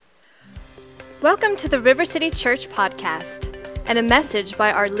Welcome to the River City Church podcast and a message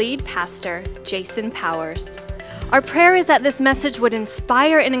by our lead pastor, Jason Powers. Our prayer is that this message would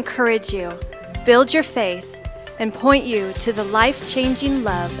inspire and encourage you, build your faith, and point you to the life-changing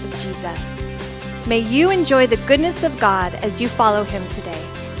love of Jesus. May you enjoy the goodness of God as you follow him today.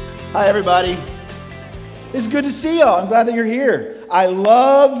 Hi, everybody. It's good to see y'all. I'm glad that you're here. I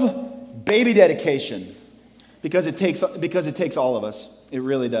love baby dedication because it takes all of us. It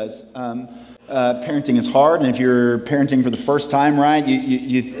really does. Parenting is hard, and if you're parenting for the first time, right,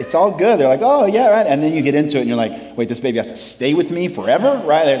 it's all good. They're like, oh, yeah, right, and then you get into it, and you're like, wait, this baby has to stay with me forever,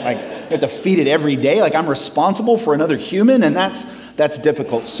 right? Like, you have to feed it every day. Like, I'm responsible for another human, and that's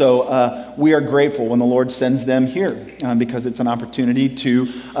difficult. So we are grateful when the Lord sends them here because it's an opportunity to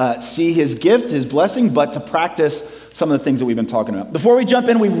see his gift, his blessing, but to practice some of the things that we've been talking about. Before we jump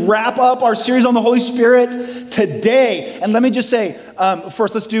in, we wrap up our series on the Holy Spirit today. And let me just say,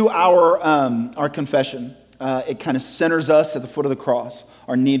 first, let's do our confession. It kind of centers us at the foot of the cross,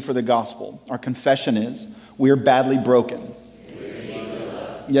 our need for the gospel. Our confession is, we are badly broken.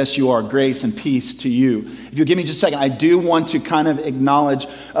 Yes, you are. Grace and peace to you. If you'll give me just a second, I do want to kind of acknowledge,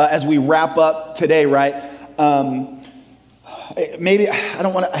 as we wrap up today, right, maybe,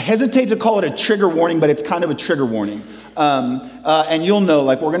 I hesitate to call it a trigger warning, but it's kind of a trigger warning. And you'll know,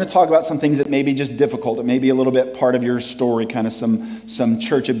 like, we're going to talk about some things that may be just difficult. It may be a little bit part of your story, kind of some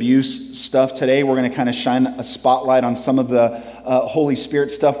church abuse stuff today. We're going to kind of shine a spotlight on some of the Holy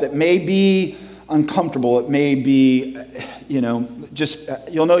Spirit stuff that may be uncomfortable. It may be, just,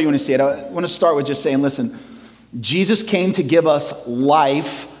 you'll know you want to see it. I want to start with just saying, listen, Jesus came to give us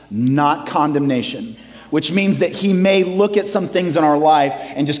life, not condemnation. Which means that he may look at some things in our life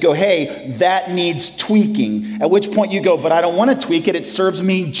and just go, hey, that needs tweaking. At which point you go, but I don't want to tweak it. It serves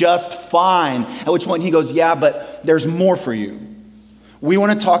me just fine. At which point he goes, yeah, but there's more for you. We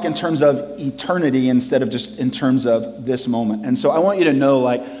want to talk in terms of eternity instead of just in terms of this moment. And so I want you to know,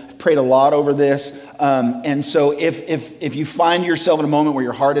 like, I've prayed a lot over this. And so if you find yourself in a moment where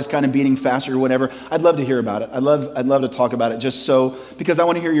your heart is kind of beating faster or whatever, I'd love to hear about it. I'd love to talk about it because I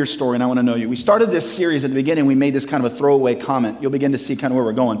want to hear your story and I want to know you. We started this series at the beginning. We made this kind of a throwaway comment. You'll begin to see kind of where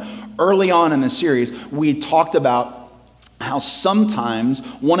we're going. Early on in the series, we talked about how sometimes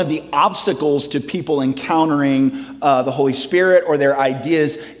one of the obstacles to people encountering the Holy Spirit or their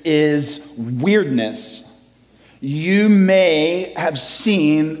ideas is weirdness. You may have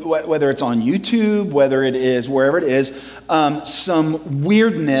seen, whether it's on YouTube, whether it is wherever it is, some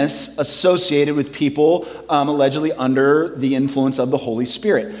weirdness associated with people allegedly under the influence of the Holy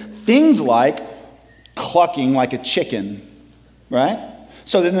Spirit. Things like clucking like a chicken, right?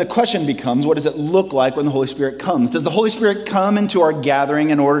 So then the question becomes, what does it look like when the Holy Spirit comes? Does the Holy Spirit come into our gathering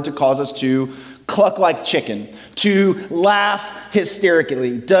in order to cause us to cluck like chicken, to laugh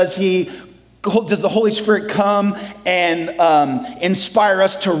hysterically? Does the Holy Spirit come and inspire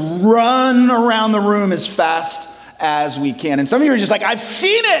us to run around the room as fast as we can? And some of you are just like, I've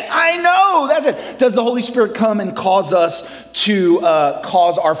seen it. I know. That's it. Does the Holy Spirit come and cause us to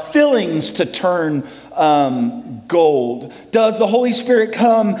cause our feelings to turn gold? Does the Holy Spirit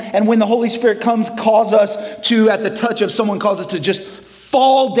come and when the Holy Spirit comes, cause us to, at the touch of someone, cause us to just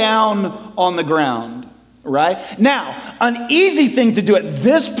fall down on the ground? Right? Now, an easy thing to do at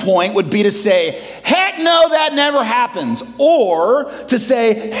this point would be to say, heck no, that never happens. Or to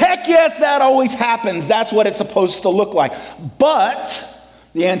say, heck yes, that always happens. That's what it's supposed to look like. But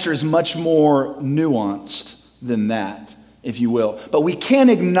the answer is much more nuanced than that, if you will. But we can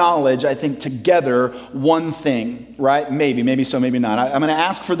acknowledge, I think, together one thing, right? Maybe so, maybe not. I'm going to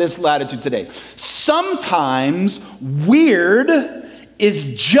ask for this latitude today. Sometimes weird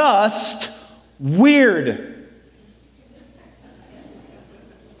is just weird.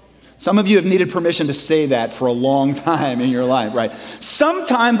 Some of you have needed permission to say that for a long time in your life, right?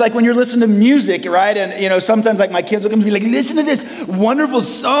 Sometimes, like when you're listening to music, right? And, sometimes like my kids will come to me like, listen to this wonderful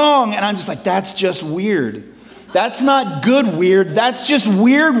song. And I'm just like, that's just weird. That's not good weird. That's just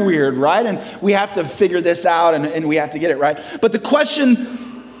weird, right? And we have to figure this out and we have to get it right. But the question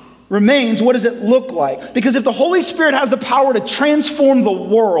remains, what does it look like? Because if the Holy Spirit has the power to transform the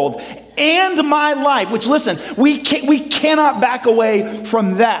world and my life, which, listen, we cannot back away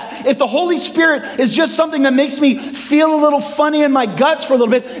from that. If the Holy Spirit is just something that makes me feel a little funny in my guts for a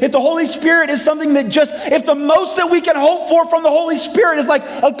little bit, if the Holy Spirit is something that if the most that we can hope for from the Holy Spirit is like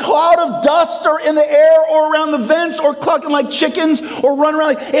a cloud of dust or in the air or around the vents or clucking like chickens or run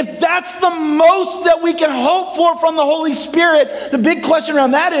around, if that's the most that we can hope for from the Holy Spirit, the big question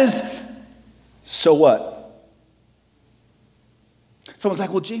around that is, so what? Someone's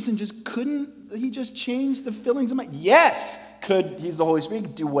like, well, Jason, just couldn't he just change the fillings of my... Yes! He's the Holy Spirit, he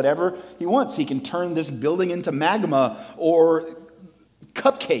can do whatever he wants. He can turn this building into magma or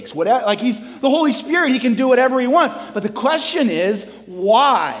cupcakes, whatever. Like, he's the Holy Spirit, he can do whatever he wants. But the question is,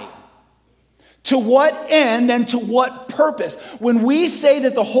 why? To what end and to what purpose? When we say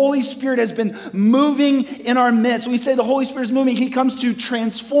that the Holy Spirit has been moving in our midst, we say the Holy Spirit is moving, he comes to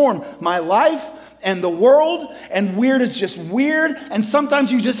transform my life and the world, and weird is just weird, and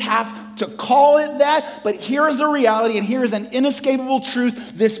sometimes you just have to call it that, but here is the reality, and here is an inescapable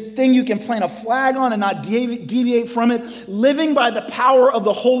truth, this thing you can plant a flag on and not deviate from it. Living by the power of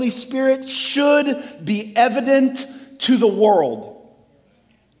the Holy Spirit should be evident to the world.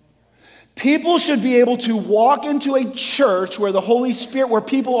 People should be able to walk into a church where the Holy Spirit, where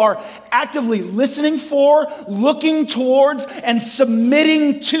people are actively listening for, looking towards, and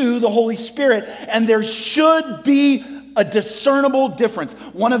submitting to the Holy Spirit. And there should be a discernible difference.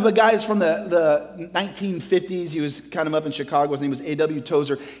 One of the guys from the 1950s, he was kind of up in Chicago, his name was A.W.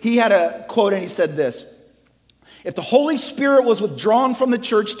 Tozer. He had a quote and he said this: if the Holy Spirit was withdrawn from the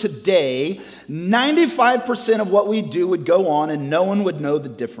church today, 95% of what we do would go on and no one would know the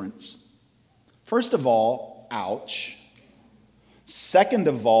difference. First of all, ouch. Second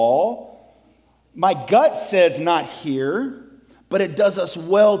of all, my gut says not here, but it does us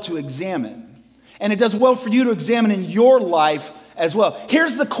well to examine. And it does well for you to examine in your life as well.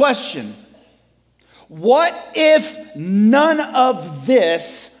 Here's the question. What if none of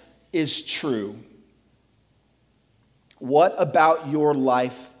this is true? What about your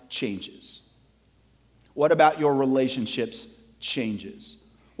life changes? What about your relationships changes?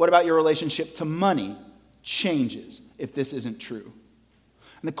 What about your relationship to money changes if this isn't true?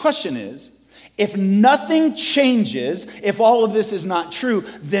 And the question is, if nothing changes, if all of this is not true,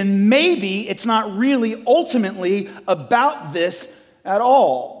 then maybe it's not really ultimately about this at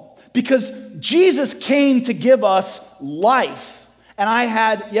all. Because Jesus came to give us life. And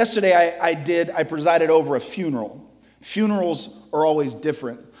yesterday I presided over a funeral. Funerals are always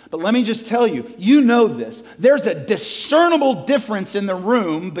different. But let me just tell you, you know this. There's a discernible difference in the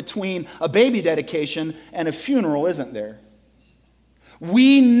room between a baby dedication and a funeral, isn't there?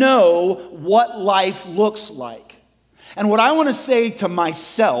 We know what life looks like. And what I want to say to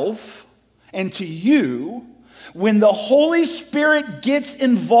myself and to you, when the Holy Spirit gets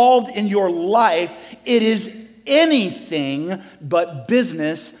involved in your life, it is anything but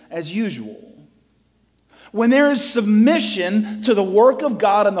business as usual. When there is submission to the work of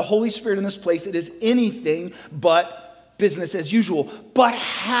God and the Holy Spirit in this place, it is anything but business as usual. But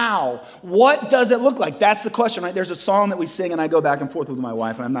how? What does it look like? That's the question, right? There's a song that we sing, and I go back and forth with my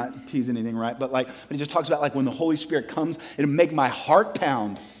wife, and I'm not teasing anything, right? But he just talks about when the Holy Spirit comes, it'll make my heart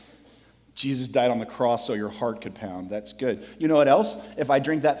pound. Jesus died on the cross so your heart could pound. That's good. You know what else? If I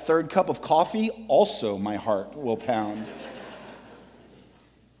drink that third cup of coffee, also my heart will pound.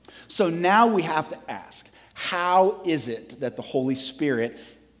 So now we have to ask, how is it that the Holy Spirit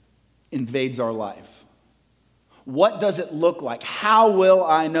invades our life? What does it look like? How will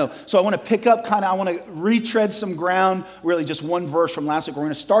I know? So I want to pick up I want to retread some ground, really just one verse from last week. We're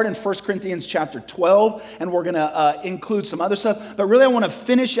going to start in 1 Corinthians chapter 12, and we're going to include some other stuff. But really I want to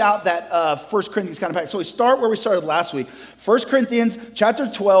finish out that 1 Corinthians kind of pack. So we start where we started last week. 1 Corinthians chapter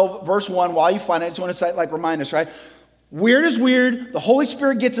 12, verse 1. While you find it, I just want to remind us, right? Weird is weird. The Holy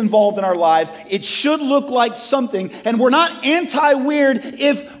Spirit gets involved in our lives. It should look like something. And we're not anti-weird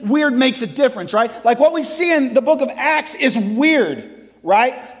if weird makes a difference, right? Like what we see in the book of Acts is weird,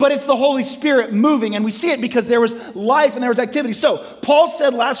 right? But it's the Holy Spirit moving. And we see it because there was life and there was activity. So Paul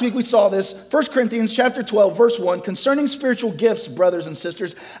said last week, we saw this, 1 Corinthians chapter 12, verse 1, concerning spiritual gifts, brothers and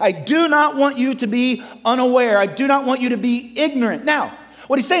sisters, I do not want you to be unaware. I do not want you to be ignorant. Now,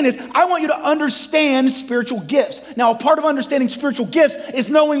 what he's saying is, I want you to understand spiritual gifts. Now, a part of understanding spiritual gifts is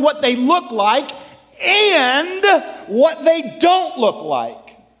knowing what they look like and what they don't look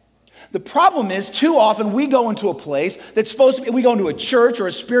like. The problem is, too often we go into a place that's supposed to be, we go into a church or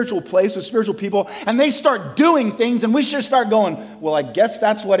a spiritual place with spiritual people, and they start doing things, and we should start going, well, I guess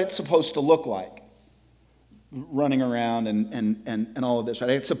that's what it's supposed to look like. Running around and all of this, right?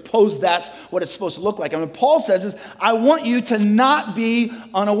 I suppose that's what it's supposed to look like. And what Paul says is, I want you to not be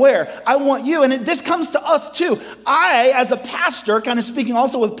unaware. I want you, and this comes to us too. I, as a pastor, kind of speaking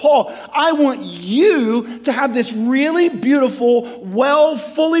also with Paul, I want you to have this really beautiful,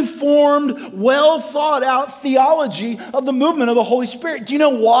 fully formed, well thought out theology of the movement of the Holy Spirit. Do you know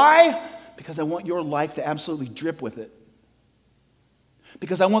why? Because I want your life to absolutely drip with it.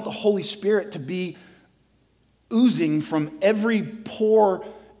 Because I want the Holy Spirit to be oozing from every pore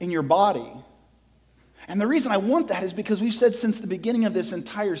in your body. And the reason I want that is because we've said since the beginning of this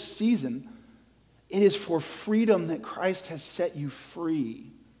entire season It is for freedom that Christ has set you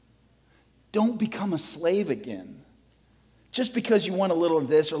free. Don't become a slave again. Just because you want a little of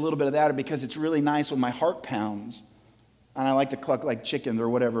this or a little bit of that, or because it's really nice when my heart pounds and I like to cluck like chickens or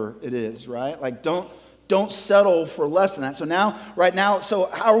whatever it is, right? Like don't settle for less than that. So now, right now, so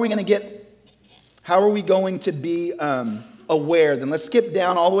how are we going to be aware? Then let's skip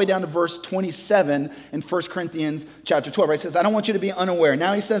down all the way down to verse 27 in 1 Corinthians chapter 12. Right? It says, I don't want you to be unaware.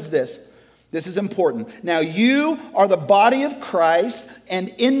 Now he says this. This is important. Now you are the body of Christ and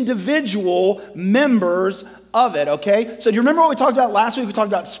individual members of it, okay? So do you remember what we talked about last week? We talked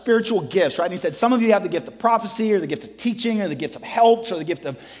about spiritual gifts, right? And he said some of you have the gift of prophecy or the gift of teaching or the gift of helps or the gift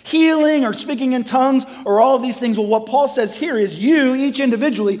of healing or speaking in tongues or all of these things. Well, what Paul says here is you, each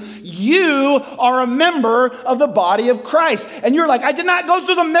individually, you are a member of the body of Christ. And you're like, I did not go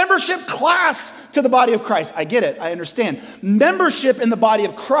through the membership class to the body of Christ. I get it. I understand. Membership in the body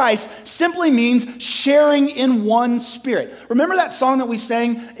of Christ simply means sharing in one spirit. Remember that song that we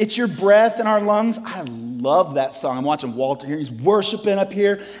sang, It's Your Breath in Our Lungs? I love that song. I'm watching Walter here. He's worshiping up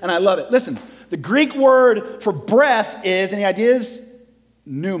here, and I love it. Listen, the Greek word for breath is, any ideas?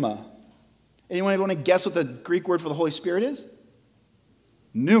 Pneuma. Anyone want to guess what the Greek word for the Holy Spirit is?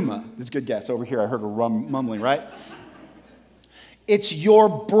 Pneuma. That's a good guess. Over here, I heard a mumbling, right? It's your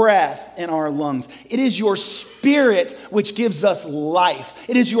breath in our lungs. It is your spirit which gives us life.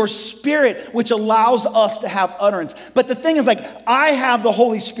 It is your spirit which allows us to have utterance. But the thing is, like, I have the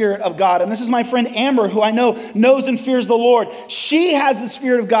Holy Spirit of God. And this is my friend Amber, who I know knows and fears the Lord. She has the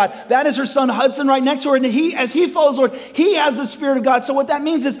Spirit of God. That is her son Hudson right next to her. And as he follows the Lord, he has the Spirit of God. So what that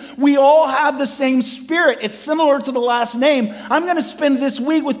means is we all have the same spirit. It's similar to the last name. I'm going to spend this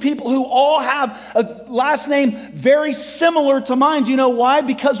week with people who all have a last name very similar to mine. Do you know why?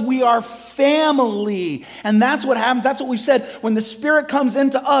 Because we are family. And that's what happens. That's what we've said. When the Spirit comes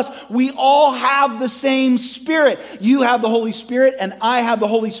into us, we all have the same Spirit. You have the Holy Spirit, and I have the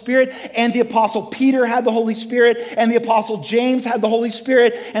Holy Spirit, and the Apostle Peter had the Holy Spirit, and the Apostle James had the Holy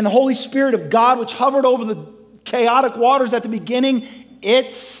Spirit, and the Holy Spirit of God, which hovered over the chaotic waters at the beginning,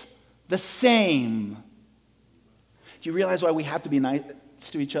 it's the same. Do you realize why we have to be nice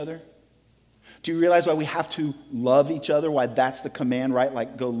to each other? Do you realize why we have to love each other? Why that's the command, right?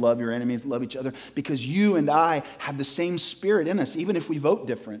 Like, go love your enemies, love each other. Because you and I have the same spirit in us, even if we vote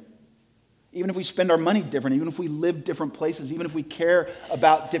different. Even if we spend our money different, even if we live different places, even if we care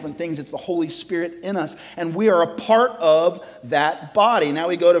about different things, it's the Holy Spirit in us. And we are a part of that body. Now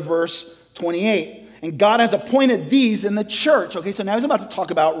we go to verse 28. And God has appointed these in the church. Okay, so now he's about to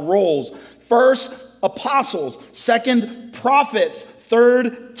talk about roles. First, apostles. Second, prophets.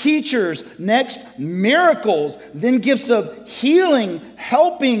 Third, teachers. Next, miracles. Then gifts of healing,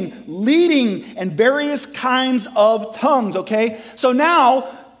 helping, leading, and various kinds of tongues, okay? So now,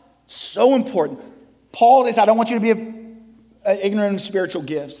 so important. Paul says, I don't want you to be ignorant of spiritual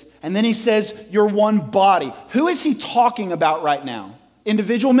gifts. And then he says, you're one body. Who is he talking about right now?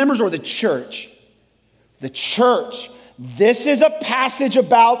 Individual members or the church? The church. This is a passage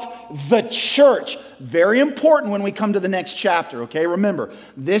about the church. Very important when we come to the next chapter, okay? Remember,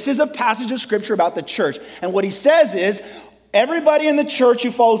 this is a passage of Scripture about the church. And what he says is, everybody in the church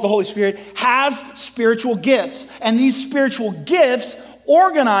who follows the Holy Spirit has spiritual gifts. And these spiritual gifts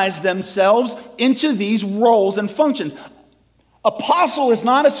organize themselves into these roles and functions. Apostle is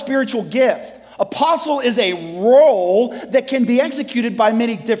not a spiritual gift. Apostle is a role that can be executed by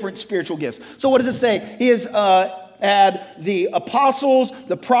many different spiritual gifts. So what does it say? He is add the apostles,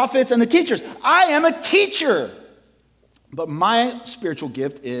 the prophets, and the teachers. I am a teacher. But my spiritual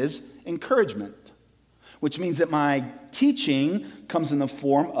gift is encouragement, which means that my teaching comes in the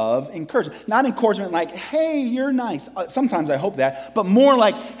form of encouragement. Not encouragement like, hey, you're nice. Sometimes I hope that. But more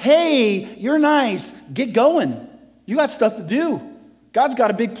like, hey, you're nice. Get going. You got stuff to do. God's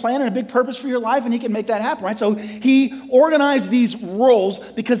got a big plan and a big purpose for your life, and he can make that happen, right? So he organized these roles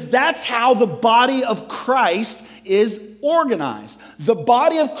because that's how the body of Christ is organized. The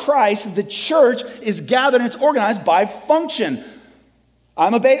body of Christ, the church, is gathered and it's organized by function.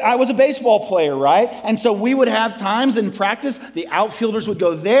 I was a baseball player, right? And so we would have times in practice, the outfielders would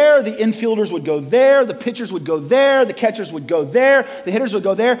go there, the infielders would go there, the pitchers would go there, the catchers would go there, the hitters would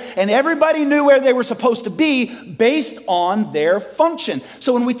go there, and everybody knew where they were supposed to be based on their function.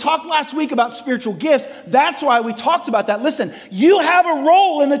 So when we talked last week about spiritual gifts, that's why we talked about that. Listen, you have a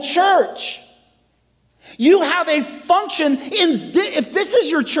role in the church. You have a function if this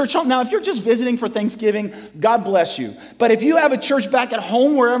is your church home. Now, if you're just visiting for Thanksgiving, God bless you. But if you have a church back at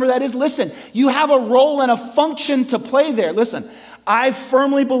home, wherever that is, listen, you have a role and a function to play there. Listen, I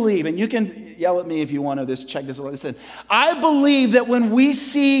firmly believe, and you can yell at me if you want to check this out. Listen, I believe that when we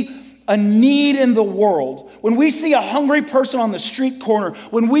see a need in the world, when we see a hungry person on the street corner,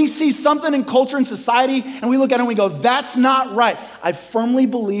 when we see something in culture and society and we look at it and we go, that's not right, I firmly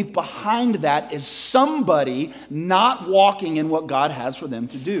believe behind that is somebody not walking in what God has for them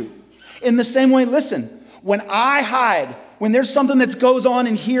to do. In the same way, listen, when I hide, when there's something that goes on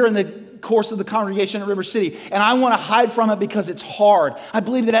in here in the course of the congregation at River City, and I want to hide from it because it's hard, I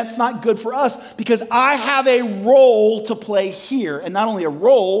believe that that's not good for us because I have a role to play here, and not only a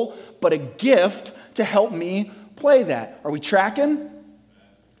role, but a gift to help me play that. Are we tracking?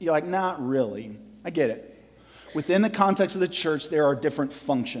 You're like, not really. I get it. Within the context of the church, there are different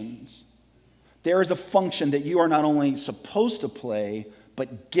functions. There is a function that you are not only supposed to play,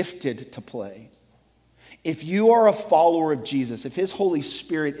 but gifted to play. If you are a follower of Jesus, if his Holy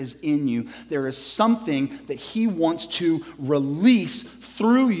Spirit is in you, there is something that he wants to release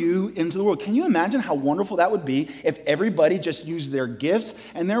through you into the world. Can you imagine how wonderful that would be if everybody just used their gifts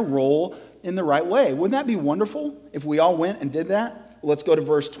and their role in the right way? Wouldn't that be wonderful if we all went and did that? Well, let's go to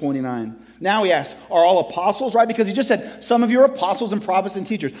verse 29. Now he asks, are all apostles, right? Because he just said, some of you are apostles and prophets and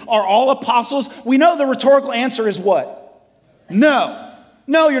teachers. Are all apostles? We know the rhetorical answer is what? No.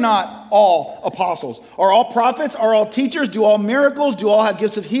 No, you're not all apostles. Are all prophets? Are all teachers? Do all miracles? Do all have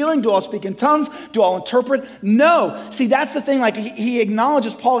gifts of healing? Do all speak in tongues? Do all interpret? No. See, that's the thing. Like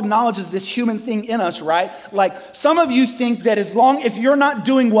Paul acknowledges this human thing in us, right? Like some of you think that if you're not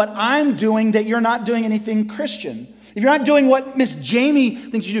doing what I'm doing, that you're not doing anything Christian. If you're not doing what Miss Jamie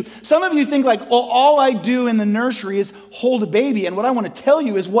thinks you do. Some of you think like, well, all I do in the nursery is hold a baby. And what I want to tell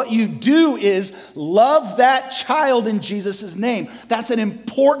you is what you do is love that child in Jesus' name. That's an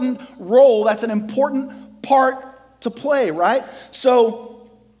important role. That's an important part to play, right?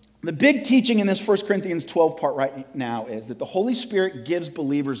 So the big teaching in this 1 Corinthians 12 part right now is that the Holy Spirit gives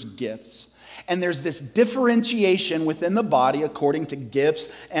believers gifts. And there's this differentiation within the body according to gifts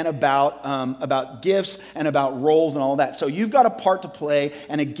and about gifts and about roles and all that. So you've got a part to play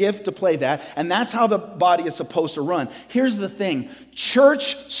and a gift to play that. And that's how the body is supposed to run. Here's the thing.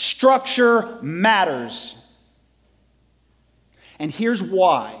 Church structure matters. And here's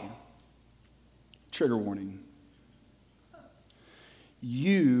why. Trigger warning.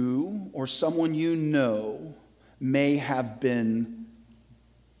 You or someone you know may have been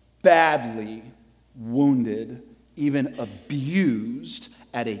badly wounded, even abused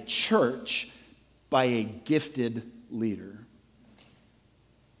at a church by a gifted leader.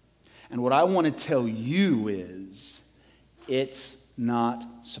 And what I want to tell you is, it's not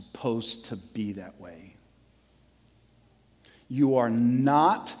supposed to be that way. You are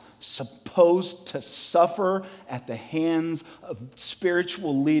not supposed to suffer at the hands of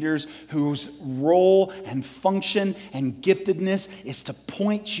spiritual leaders whose role and function and giftedness is to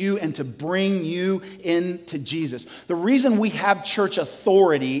point you and to bring you into Jesus. The reason we have church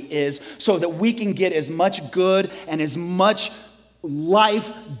authority is so that we can get as much good and as much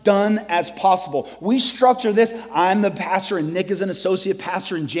life done as possible. We structure this. I'm the pastor and Nick is an associate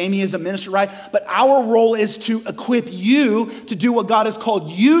pastor and Jamie is a minister, right? But our role is to equip you to do what God has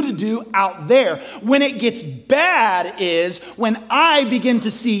called you to do out there. When it gets bad is when I begin to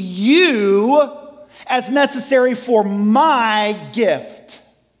see you as necessary for my gift.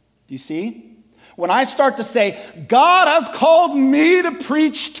 Do you see? When I start to say, God has called me to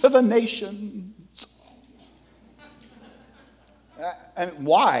preach to the nations.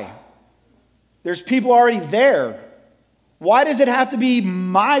 Why? There's people already there. Why does it have to be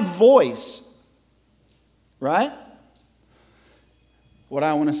my voice? Right? What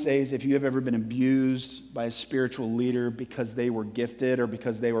I want to say is if you have ever been abused by a spiritual leader because they were gifted or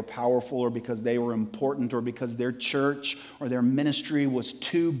because they were powerful or because they were important or because their church or their ministry was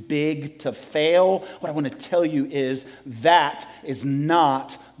too big to fail, what I want to tell you is that is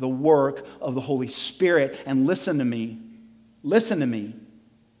not the work of the Holy Spirit. And listen to me. Listen to me.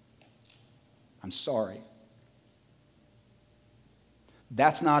 I'm sorry.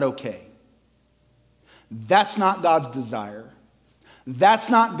 That's not okay. That's not God's desire. That's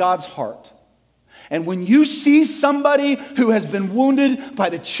not God's heart. And when you see somebody who has been wounded by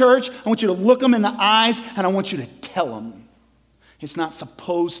the church, I want you to look them in the eyes and I want you to tell them. It's not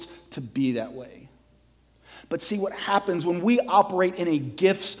supposed to be that way. But see what happens when we operate in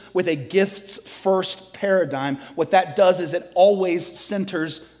with a gifts first paradigm, what that does is it always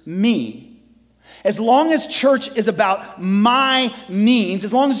centers me. As long as church is about my needs,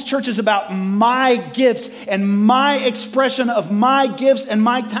 as long as church is about my gifts and my expression of my gifts and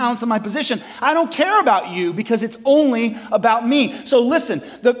my talents and my position, I don't care about you because it's only about me. So listen,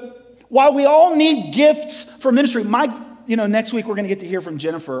 while we all need gifts for ministry, next week we're going to get to hear from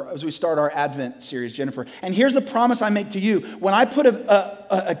Jennifer as we start our Advent series, Jennifer. And here's the promise I make to you. When I put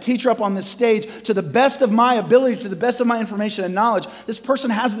a teacher up on this stage, to the best of my ability, to the best of my information and knowledge, this person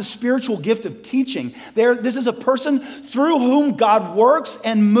has the spiritual gift of teaching. This is a person through whom God works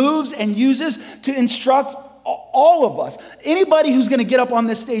and moves and uses to instruct all of us. Anybody who's going to get up on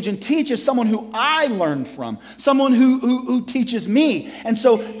this stage and teach is someone who I learned from, someone who teaches me. And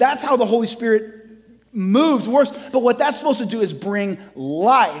so that's how the Holy Spirit moves, works. But what that's supposed to do is bring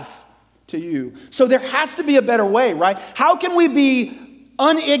life to you. So there has to be a better way, right? How can we be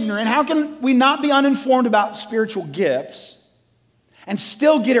unignorant? How can we not be uninformed about spiritual gifts and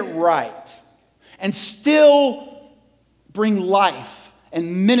still get it right and still bring life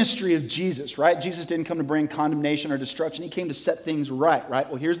and ministry of Jesus, right? Jesus didn't come to bring condemnation or destruction. He came to set things right?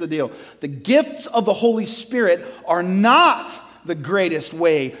 Well, here's the deal. The gifts of the Holy Spirit are not the greatest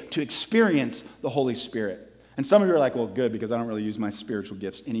way to experience the Holy Spirit. And some of you are like, well, good, because I don't really use my spiritual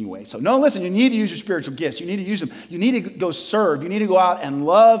gifts anyway. So no, listen, you need to use your spiritual gifts. You need to use them. You need to go serve. You need to go out and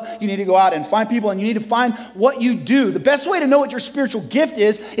love. You need to go out and find people, and you need to find what you do. The best way to know what your spiritual gift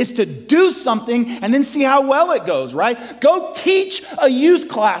is to do something and then see how well it goes, right? Go teach a youth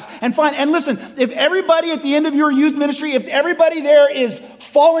class and listen, if everybody at the end of your youth ministry, if everybody there is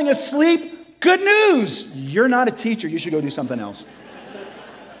falling asleep, good news. You're not a teacher. You should go do something else.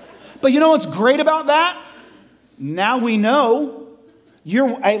 But you know what's great about that? Now we know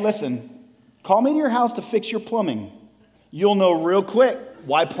hey, listen, call me to your house to fix your plumbing. You'll know real quick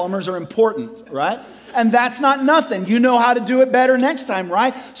why plumbers are important, right? And that's not nothing. You know how to do it better next time,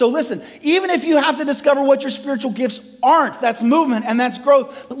 right? So listen, even if you have to discover what your spiritual gifts aren't, that's movement and that's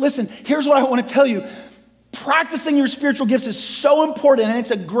growth. But listen, here's what I want to tell you. Practicing your spiritual gifts is so important, and it's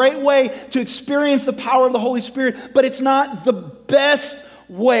a great way to experience the power of the Holy Spirit, but it's not the best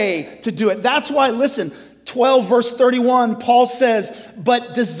way to do it. That's why, listen, 12 verse 31, Paul says,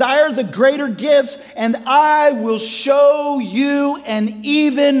 but desire the greater gifts, and I will show you an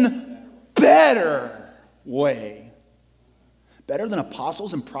even better way. Better than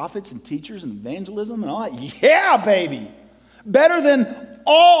apostles and prophets and teachers and evangelism and all that? Yeah, baby. Better than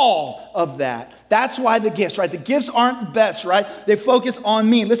all of that. That's why the gifts, right? The gifts aren't best, right? They focus on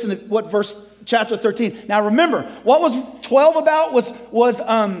me. Listen to what chapter 13. Now remember, what was 12 about was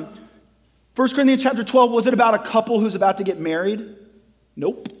 1 Corinthians chapter 12, was it about a couple who's about to get married?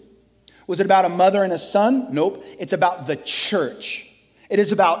 Nope. Was it about a mother and a son? Nope. It's about the church. It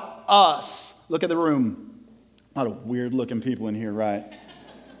is about us. Look at the room. A lot of weird looking people in here, right?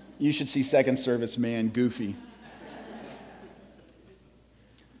 You should see second service, man. Goofy.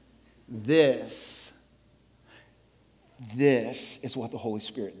 This is what the Holy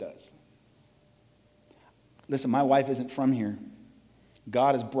Spirit does. Listen, my wife isn't from here.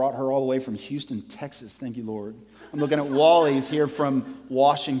 God has brought her all the way from Houston, Texas. Thank you, Lord. I'm looking at Wally's here from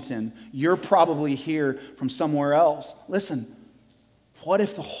Washington. You're probably here from somewhere else. Listen, what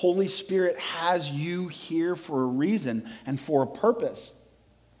if the Holy Spirit has you here for a reason and for a purpose?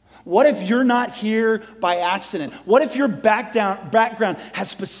 What if you're not here by accident? What if your background has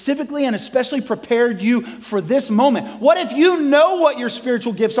specifically and especially prepared you for this moment? What if you know what your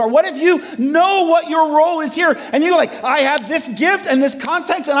spiritual gifts are? What if you know what your role is here and you're like, I have this gift and this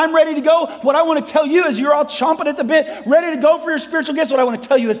context and I'm ready to go? What I want to tell you is you're all chomping at the bit, ready to go for your spiritual gifts. What I want to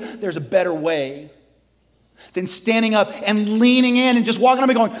tell you is there's a better way than standing up and leaning in and just walking up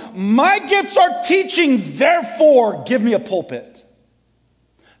and going, my gifts are teaching, therefore give me a pulpit.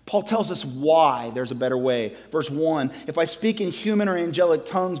 Paul tells us why there's a better way. Verse 1, if I speak in human or angelic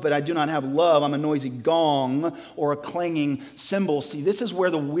tongues, but I do not have love, I'm a noisy gong or a clanging cymbal. See, this is where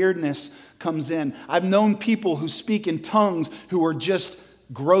the weirdness comes in. I've known people who speak in tongues who are just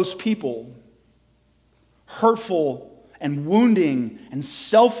gross people, hurtful and wounding and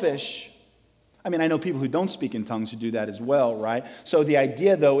selfish. I mean, I know people who don't speak in tongues who do that as well, right? So the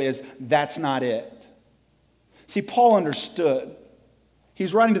idea, though, is that's not it. See, Paul understood.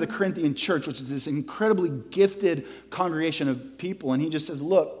 He's writing to the Corinthian church, which is this incredibly gifted congregation of people, and he just says,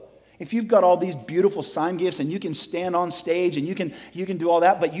 look, if you've got all these beautiful sign gifts and you can stand on stage and you can do all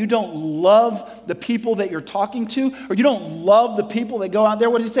that, but you don't love the people that you're talking to, or you don't love the people that go out there,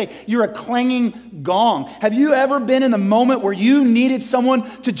 what does he say? You're a clanging gong. Have you ever been in a moment where you needed someone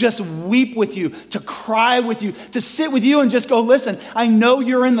to just weep with you, to cry with you, to sit with you and just go, listen, I know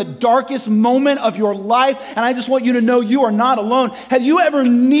you're in the darkest moment of your life, and I just want you to know you are not alone. Have you ever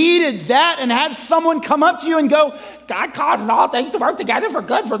needed that and had someone come up to you and go, God causes all things to work together for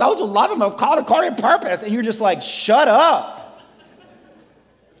good for those who love him, have called according to purpose. And you're just like, shut up.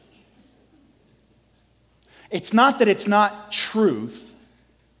 It's not that it's not truth.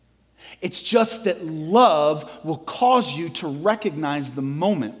 It's just that love will cause you to recognize the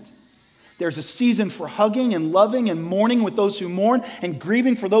moment. There's a season for hugging and loving and mourning with those who mourn and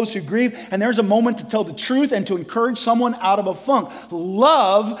grieving for those who grieve. And there's a moment to tell the truth and to encourage someone out of a funk.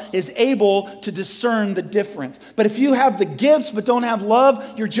 Love is able to discern the difference. But if you have the gifts but don't have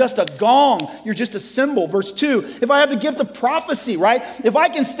love, you're just a gong. You're just a symbol. Verse 2, if I have the gift of prophecy, right? If I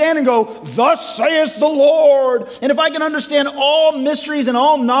can stand and go, thus saith the Lord. And if I can understand all mysteries and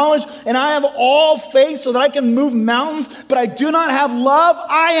all knowledge, and I have all faith so that I can move mountains, but I do not have love,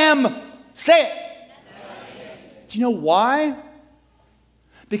 I am... Say it. Do you know why?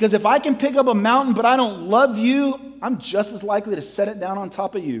 Because if I can pick up a mountain but I don't love you, I'm just as likely to set it down on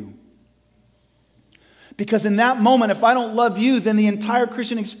top of you. Because in that moment, if I don't love you, then the entire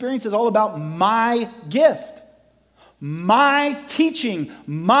Christian experience is all about my gift. My teaching,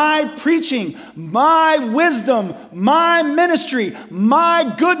 my preaching, my wisdom, my ministry,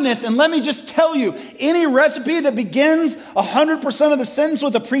 my goodness. And let me just tell you, any recipe that begins 100% of the sentence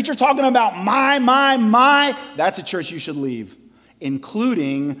with a preacher talking about my, that's a church you should leave,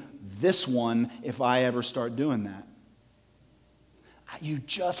 including this one if I ever start doing that. You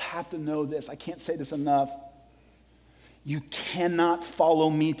just have to know this. I can't say this enough. You cannot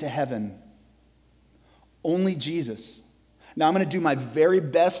follow me to heaven. Only Jesus. Now, I'm going to do my very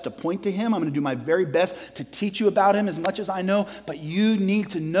best to point to him. I'm going to do my very best to teach you about him as much as I know. But you need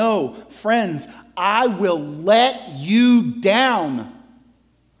to know, friends, I will let you down.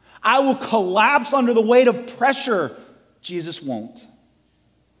 I will collapse under the weight of pressure. Jesus won't.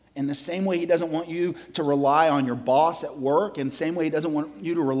 In the same way he doesn't want you to rely on your boss at work, in the same way he doesn't want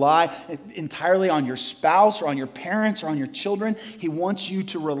you to rely entirely on your spouse or on your parents or on your children, he wants you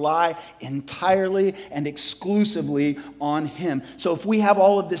to rely entirely and exclusively on him. So if we have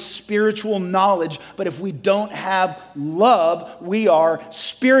all of this spiritual knowledge, but if we don't have love, we are,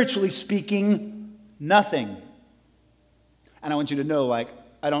 spiritually speaking, nothing. And I want you to know,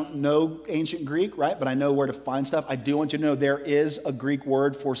 I don't know ancient Greek, right? But I know where to find stuff. I do want you to know there is a Greek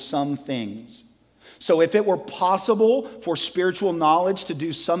word for some things. So if it were possible for spiritual knowledge to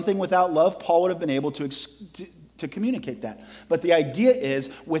do something without love, Paul would have been able to communicate that. But the idea is,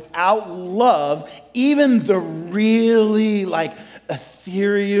 without love, even the really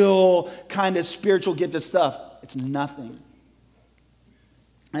ethereal kind of spiritual gifted stuff, it's nothing.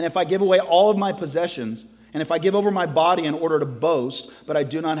 And if I give away all of my possessions, and if I give over my body in order to boast, but I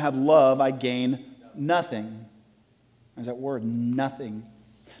do not have love, I gain nothing. There's that word, nothing.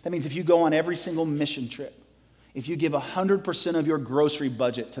 That means if you go on every single mission trip, if you give 100% of your grocery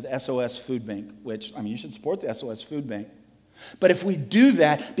budget to the SOS Food Bank, which, you should support the SOS Food Bank. But if we do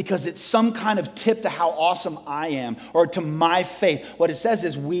that because it's some kind of tip to how awesome I am or to my faith, what it says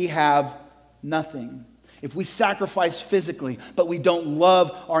is we have nothing. If we sacrifice physically, but we don't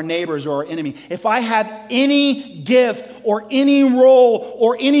love our neighbors or our enemy. If I have any gift or any role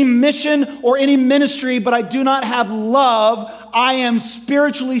or any mission or any ministry, but I do not have love, I am,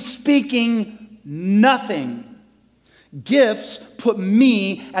 spiritually speaking, nothing. Gifts put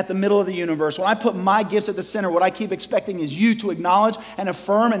me at the middle of the universe. When I put my gifts at the center, what I keep expecting is you to acknowledge and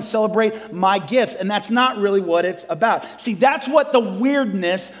affirm and celebrate my gifts. And that's not really what it's about. See, that's what the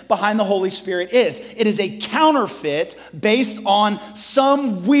weirdness behind the Holy Spirit is. It is a counterfeit based on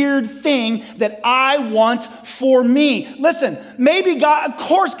some weird thing that I want for me. Listen, maybe God, of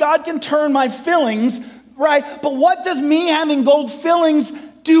course, God can turn my feelings, right? But what does me having gold fillings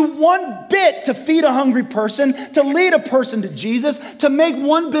do one bit to feed a hungry person, to lead a person to Jesus, to make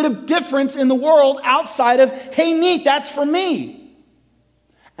one bit of difference in the world outside of, hey, neat, that's for me?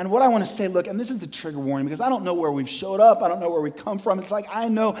 And what I want to say, look, and this is the trigger warning, because I don't know where we've showed up. I don't know where we come from. It's I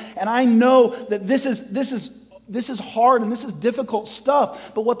know that this is hard and this is difficult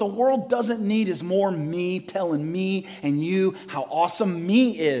stuff. But what the world doesn't need is more me telling me and you how awesome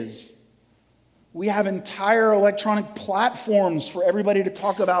me is. We have entire electronic platforms for everybody to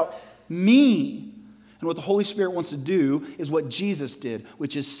talk about me. And what the Holy Spirit wants to do is what Jesus did,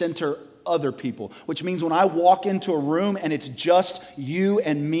 which is center other people. Which means when I walk into a room and it's just you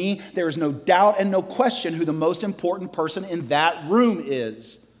and me, there is no doubt and no question who the most important person in that room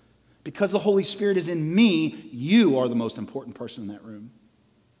is. Because the Holy Spirit is in me, you are the most important person in that room.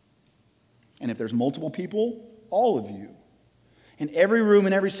 And if there's multiple people, all of you. In every room,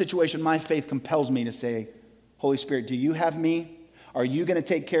 in every situation, my faith compels me to say, Holy Spirit, do you have me? Are you going to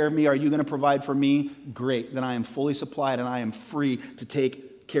take care of me? Are you going to provide for me? Great. Then I am fully supplied and I am free to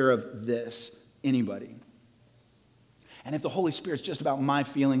take care of this. Anybody. And if the Holy Spirit's just about my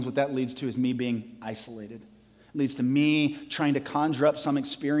feelings, what that leads to is me being isolated. It leads to me trying to conjure up some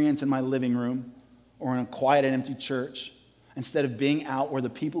experience in my living room or in a quiet and empty church. Instead of being out where the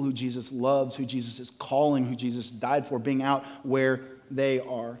people who Jesus loves, who Jesus is calling, who Jesus died for, being out where they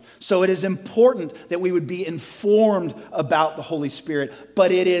are. So it is important that we would be informed about the Holy Spirit,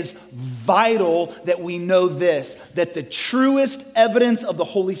 but it is vital that we know this, that the truest evidence of the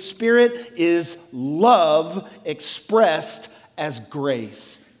Holy Spirit is love expressed as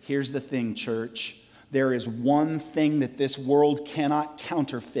grace. Here's the thing, church. There is one thing that this world cannot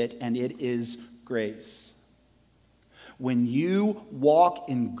counterfeit, and it is grace. When you walk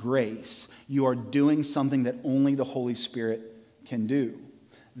in grace, you are doing something that only the Holy Spirit can do.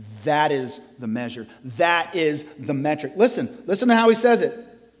 That is the measure. That is the metric. Listen to how he says it.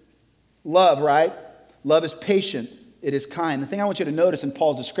 Love, right? Love is patient. It is kind. The thing I want you to notice in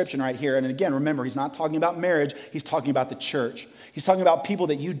Paul's description right here, and again, remember, he's not talking about marriage. He's talking about the church. He's talking about people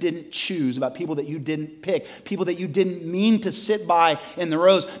that you didn't choose, about people that you didn't pick, people that you didn't mean to sit by in the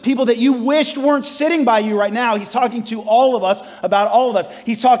rows, people that you wished weren't sitting by you right now. He's talking to all of us about all of us.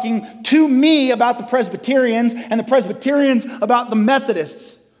 He's talking to me about the Presbyterians and the Presbyterians about the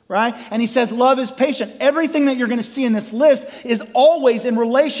Methodists. Right? And he says love is patient. Everything that you're going to see in this list is always in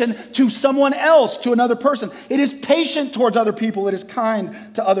relation to someone else, to another person. It is patient towards other people. It is kind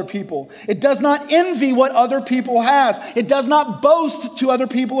to other people. It does not envy what other people has. It does not boast to other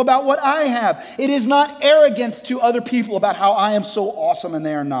people about what I have. It is not arrogant to other people about how I am so awesome and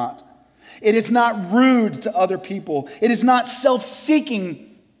they are not. It is not rude to other people. It is not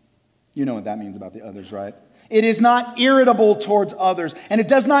self-seeking. You know what that means about the others, right? It is not irritable towards others, and it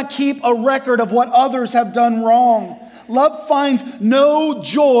does not keep a record of what others have done wrong. Love finds no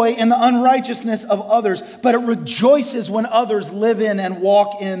joy in the unrighteousness of others, but it rejoices when others live in and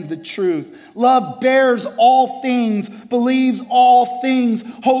walk in the truth. Love bears all things, believes all things,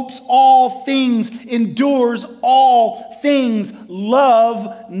 hopes all things, endures all things.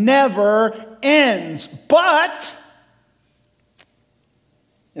 Love never ends. But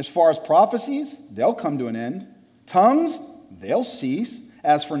as far as prophecies, they'll come to an end. Tongues, they'll cease.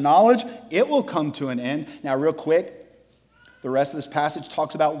 As for knowledge, it will come to an end. Now, real quick, the rest of this passage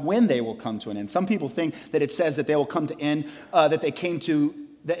talks about when they will come to an end. Some people think that it says that they will come to end, that they came to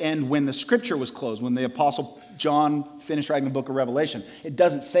the end when the scripture was closed, when the apostle John finished writing the book of Revelation. It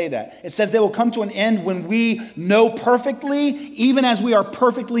doesn't say that. It says they will come to an end when we know perfectly, even as we are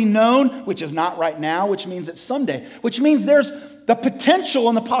perfectly known, which is not right now, which means it's someday, which means there's the potential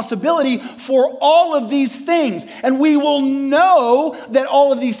and the possibility for all of these things. And we will know that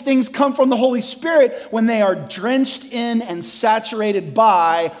all of these things come from the Holy Spirit when they are drenched in and saturated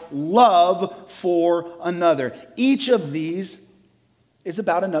by love for another. Each of these is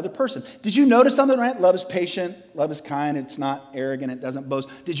about another person. Did you notice something, right? Love is patient, love is kind, it's not arrogant, it doesn't boast.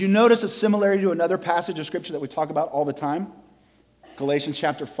 Did you notice a similarity to another passage of scripture that we talk about all the time? Galatians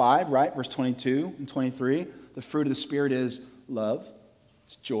chapter 5, right? Verse 22 and 23. The fruit of the Spirit is love,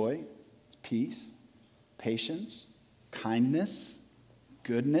 it's joy, it's peace, patience, kindness,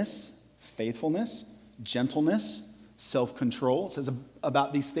 goodness, faithfulness, gentleness, self-control. It says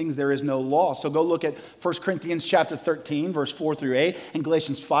about these things there is no law. So go look at 1 Corinthians chapter 13, verse 4 through 8, and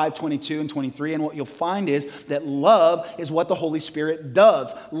Galatians 5, 22 and 23. And what you'll find is that love is what the Holy Spirit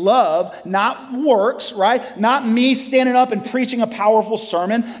does. Love, not works, right? Not me standing up and preaching a powerful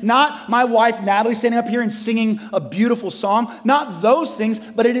sermon. Not my wife Natalie standing up here and singing a beautiful song. Not those things,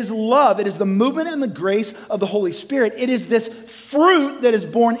 but it is love. It is the movement and the grace of the Holy Spirit. It is this fruit that is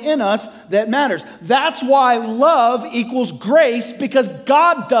born in us that matters. That's why love equals grace, because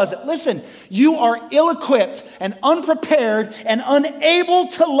God does it. Listen, you are ill-equipped and unprepared and unable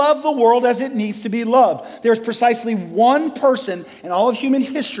to love the world as it needs to be loved. There's precisely one person in all of human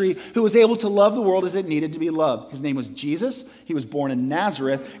history who was able to love the world as it needed to be loved. His name was Jesus. He was born in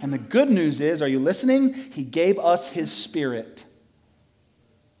Nazareth. And the good news is, are you listening? He gave us his Spirit.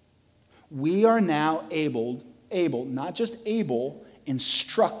 We are now able, not just able,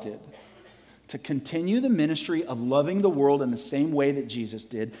 instructed to continue the ministry of loving the world in the same way that Jesus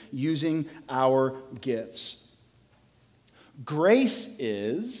did, using our gifts. Grace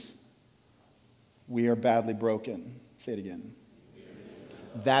is, we are badly broken. Say it again.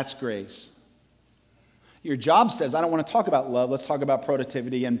 That's grace. Your job says, I don't want to talk about love. Let's talk about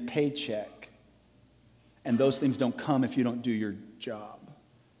productivity and paycheck. And those things don't come if you don't do your job.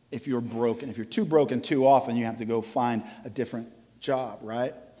 If you're broken. If you're too broken too often, you have to go find a different job,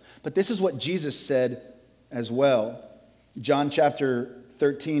 right? But this is what Jesus said as well. John chapter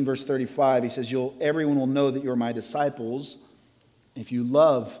 13, verse 35, he says, everyone will know that you're my disciples if you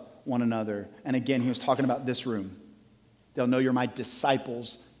love one another. And again, he was talking about this room. They'll know you're my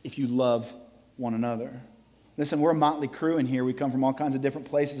disciples if you love one another. Listen, we're a motley crew in here. We come from all kinds of different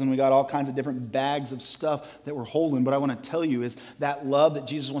places, and we got all kinds of different bags of stuff that we're holding. But I want to tell you is that love that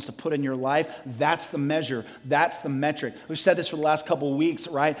Jesus wants to put in your life, that's the measure. That's the metric. We've said this for the last couple of weeks,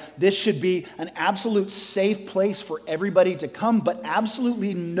 right? This should be an absolute safe place for everybody to come, but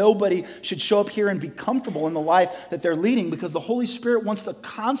absolutely nobody should show up here and be comfortable in the life that they're leading, because the Holy Spirit wants to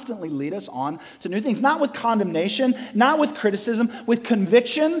constantly lead us on to new things, not with condemnation, not with criticism, with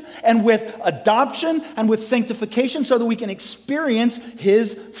conviction and with adoption and with sanctification, so that we can experience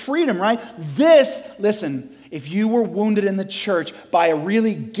his freedom, right? Listen, if you were wounded in the church by a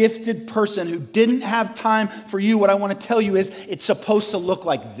really gifted person who didn't have time for you, what I want to tell you is it's supposed to look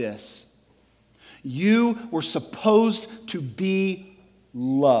like this. You were supposed to be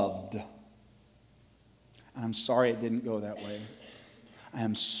loved. And I'm sorry it didn't go that way. I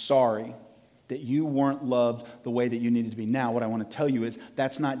am sorry that you weren't loved the way that you needed to be. Now, what I want to tell you is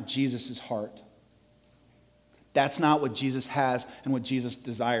that's not Jesus' heart. That's not what Jesus has and what Jesus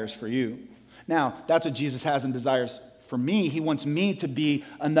desires for you. Now, that's what Jesus has and desires for me. He wants me to be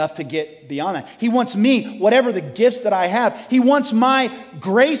enough to get beyond that. He wants me, whatever the gifts that I have, he wants my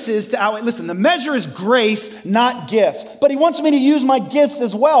graces to outweigh. Listen, the measure is grace, not gifts. But he wants me to use my gifts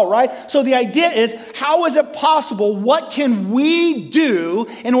as well, right? So the idea is, how is it possible? What can we do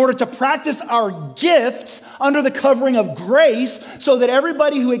in order to practice our gifts under the covering of grace so that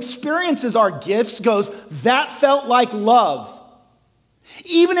everybody who experiences our gifts goes, that felt like love?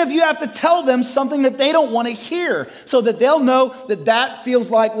 Even if you have to tell them something that they don't want to hear, so that they'll know that that feels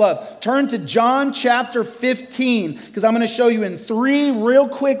like love. Turn to John chapter 15, because I'm going to show you in 3 real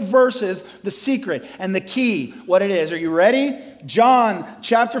quick verses the secret and the key, what it is. Are you ready? John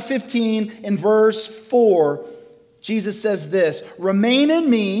chapter 15 in verse 4, Jesus says this, "Remain in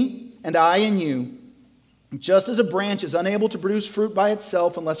me and I in you. Just as a branch is unable to produce fruit by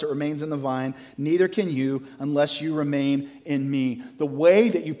itself unless it remains in the vine, neither can you unless you remain in me." The way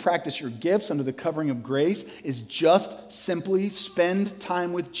that you practice your gifts under the covering of grace is just simply spend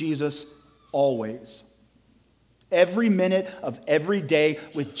time with Jesus always. Every minute of every day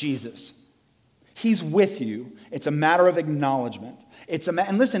with Jesus. He's with you. It's a matter of acknowledgement.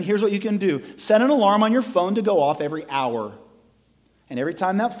 And listen, here's what you can do. Set an alarm on your phone to go off every hour. And every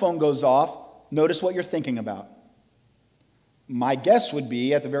time that phone goes off, notice what you're thinking about. My guess would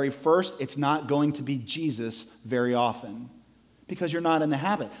be, at the very first, it's not going to be Jesus very often, because you're not in the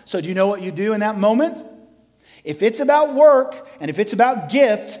habit. So do you know what you do in that moment? If it's about work and if it's about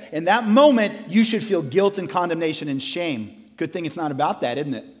gifts, in that moment, you should feel guilt and condemnation and shame. Good thing it's not about that,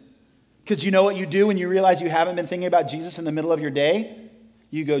 isn't it? Because you know what you do when you realize you haven't been thinking about Jesus in the middle of your day?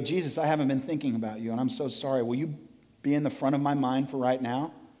 You go, Jesus, I haven't been thinking about you, and I'm so sorry. Will you be in the front of my mind for right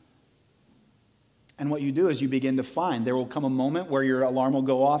now? And what you do is you begin to find there will come a moment where your alarm will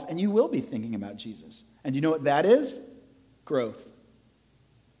go off and you will be thinking about Jesus. And you know what that is? Growth.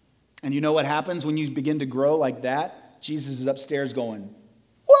 And you know what happens when you begin to grow like that? Jesus is upstairs going,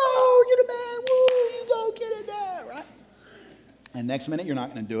 whoa, you're the man, whoa, you go get it there, right? And next minute, you're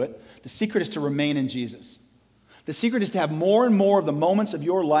not going to do it. The secret is to remain in Jesus. The secret is to have more and more of the moments of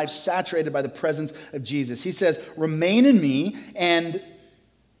your life saturated by the presence of Jesus. He says, remain in me and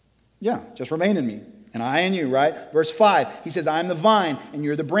just remain in me, and I in you, right? Verse 5, he says, I am the vine, and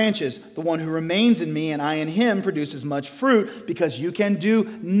you're the branches. The one who remains in me, and I in him, produces much fruit, because you can do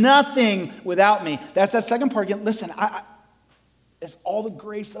nothing without me. That's that second part again. Listen, it's all the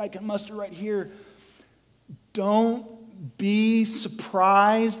grace that I can muster right here. Don't be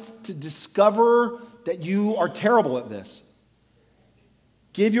surprised to discover that you are terrible at this.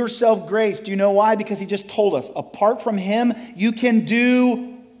 Give yourself grace. Do you know why? Because he just told us, apart from him, you can do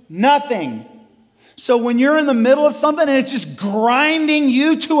nothing. So when you're in the middle of something and it's just grinding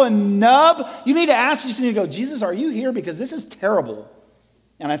you to a nub, you need to ask, you just need to go, Jesus, are you here? Because this is terrible.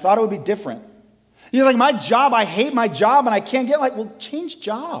 And I thought it would be different. You're like, my job, I hate my job and I can't get well, change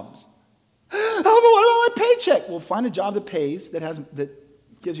jobs. Oh, but what about my paycheck? Well, find a job that pays, that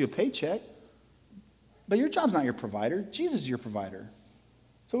gives you a paycheck. But your job's not your provider. Jesus is your provider.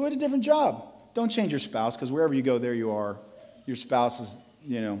 So go get a different job. Don't change your spouse, because wherever you go, there you are. Your spouse is,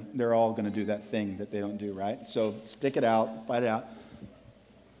 they're all going to do that thing that they don't do, right? So stick it out, fight it out.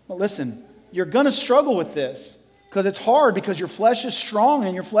 Well, listen, you're going to struggle with this because it's hard, because your flesh is strong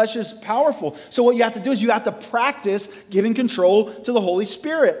and your flesh is powerful. So what you have to do is you have to practice giving control to the Holy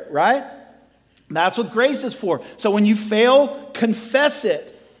Spirit, right? That's what grace is for. So when you fail, confess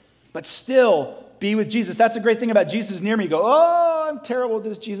it, but still be with Jesus. That's the great thing about Jesus near me. You go, oh, I'm terrible at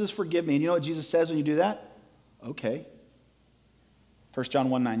this. Jesus, forgive me. And you know what Jesus says when you do that? Okay. 1 John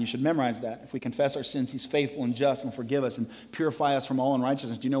 1:9, you should memorize that. If we confess our sins, he's faithful and just and will forgive us and purify us from all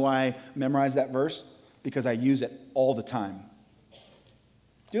unrighteousness. Do you know why I memorized that verse? because I use it all the time.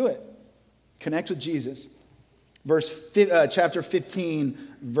 Do it. Connect with Jesus. Chapter 15,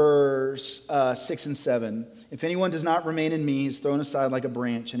 verse 6 and 7. If anyone does not remain in me, he is thrown aside like a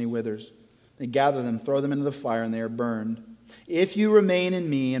branch and he withers. They gather them, throw them into the fire, and they are burned. If you remain in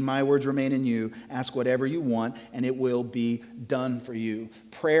me and my words remain in you, ask whatever you want and it will be done for you.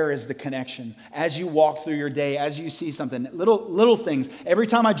 Prayer is the connection. As you walk through your day, as you see something, little things. Every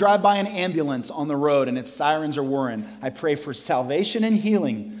time I drive by an ambulance on the road and its sirens are whirring, I pray for salvation and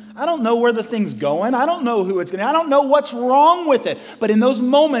healing. I don't know where the thing's going. I don't know who it's going to. I don't know what's wrong with it. But in those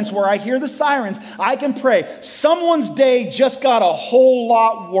moments where I hear the sirens, I can pray. Someone's day just got a whole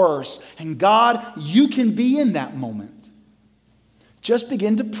lot worse. And God, you can be in that moment. Just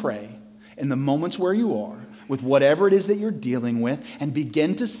begin to pray in the moments where you are with whatever it is that you're dealing with and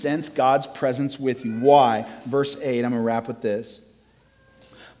begin to sense God's presence with you. Why? Verse 8, I'm going to wrap with this.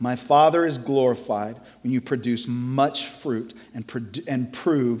 My Father is glorified when you produce much fruit and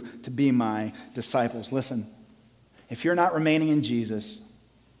prove to be my disciples. Listen, if you're not remaining in Jesus,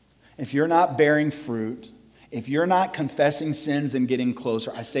 if you're not bearing fruit, if you're not confessing sins and getting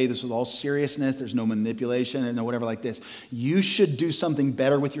closer, I say this with all seriousness, there's no manipulation and no whatever like this. You should do something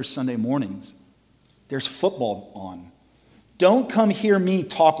better with your Sunday mornings. There's football on. Don't come hear me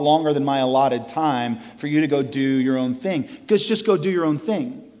talk longer than my allotted time for you to go do your own thing. Just go do your own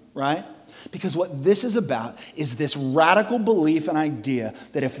thing. Right? Because what this is about is this radical belief and idea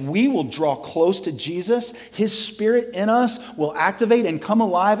that if we will draw close to Jesus, His Spirit in us will activate and come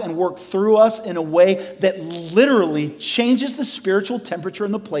alive and work through us in a way that literally changes the spiritual temperature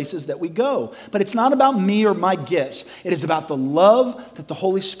in the places that we go. But it's not about me or my gifts. It is about the love that the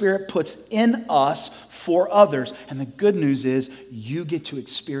Holy Spirit puts in us for others. And the good news is you get to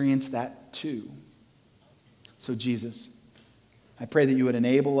experience that too. So Jesus, I pray that you would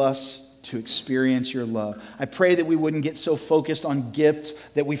enable us to experience your love. I pray that we wouldn't get so focused on gifts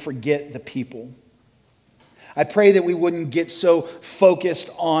that we forget the people. I pray that we wouldn't get so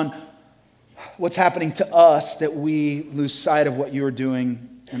focused on what's happening to us that we lose sight of what you are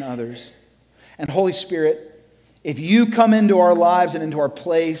doing in others. And Holy Spirit, if you come into our lives and into our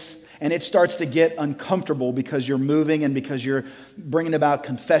place and it starts to get uncomfortable because you're moving and because you're bringing about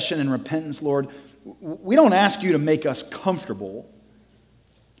confession and repentance, Lord, we don't ask you to make us comfortable.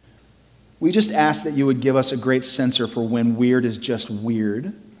 We just ask that you would give us a great sensor for when weird is just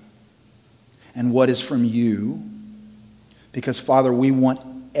weird and what is from you. Because, Father, we want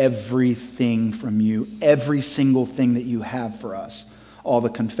everything from you, every single thing that you have for us. All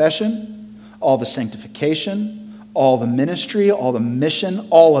the confession, all the sanctification, all the ministry, all the mission,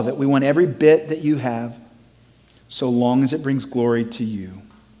 all of it. We want every bit that you have so long as it brings glory to you.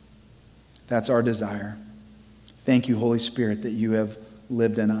 That's our desire. Thank you, Holy Spirit, that you have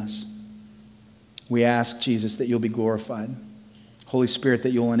lived in us. We ask, Jesus, that you'll be glorified. Holy Spirit, that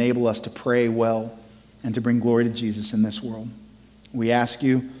you'll enable us to pray well and to bring glory to Jesus in this world. We ask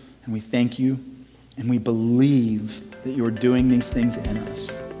you and we thank you and we believe that you are doing these things in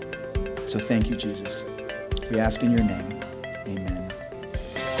us. So thank you, Jesus. We ask in your name. Amen.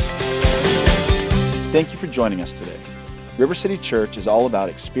 Thank you for joining us today. River City Church is all about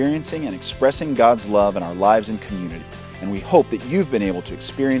experiencing and expressing God's love in our lives and community, and we hope that you've been able to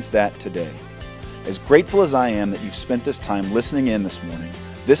experience that today. As grateful as I am that you've spent this time listening in this morning,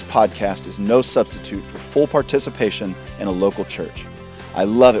 this podcast is no substitute for full participation in a local church. I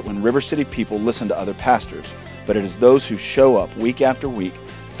love it when River City people listen to other pastors, but it is those who show up week after week,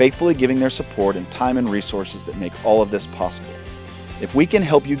 faithfully giving their support and time and resources that make all of this possible. If we can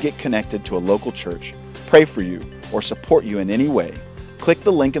help you get connected to a local church, pray for you, or support you in any way, click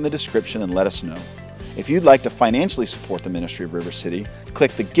the link in the description and let us know. If you'd like to financially support the ministry of River City,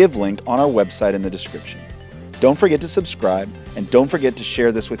 click the Give link on our website in the description. Don't forget to subscribe, and don't forget to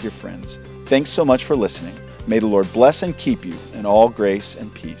share this with your friends. Thanks so much for listening. May the Lord bless and keep you in all grace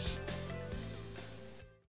and peace.